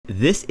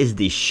This is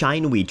the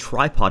ShineWii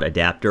tripod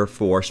adapter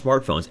for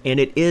smartphones,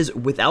 and it is,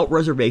 without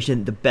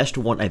reservation, the best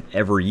one I've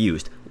ever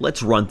used.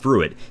 Let's run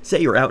through it.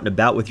 Say you're out and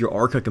about with your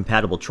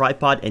Arca-compatible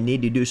tripod and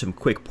need to do some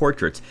quick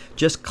portraits.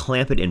 Just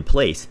clamp it in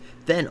place.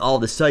 Then all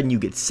of a sudden you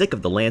get sick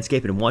of the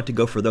landscape and want to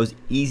go for those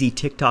easy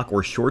TikTok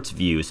or Shorts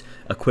views.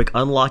 A quick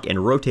unlock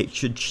and rotate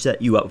should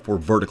set you up for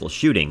vertical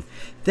shooting.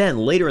 Then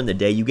later in the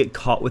day you get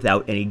caught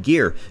without any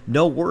gear.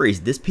 No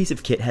worries, this piece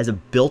of kit has a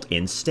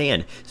built-in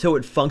stand, so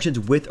it functions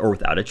with or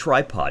without a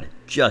tripod.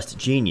 Just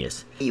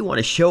genius. You want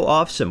to show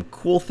off some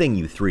cool thing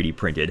you 3D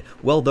printed?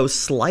 Well, those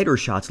slider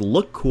shots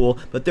look cool,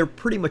 but they're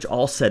pretty much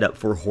all set up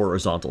for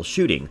horizontal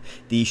shooting.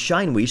 The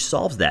ShineWii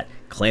solves that.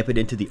 Clamp it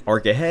into the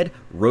Arca head,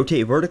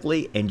 rotate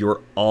vertically, and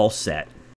you're all set.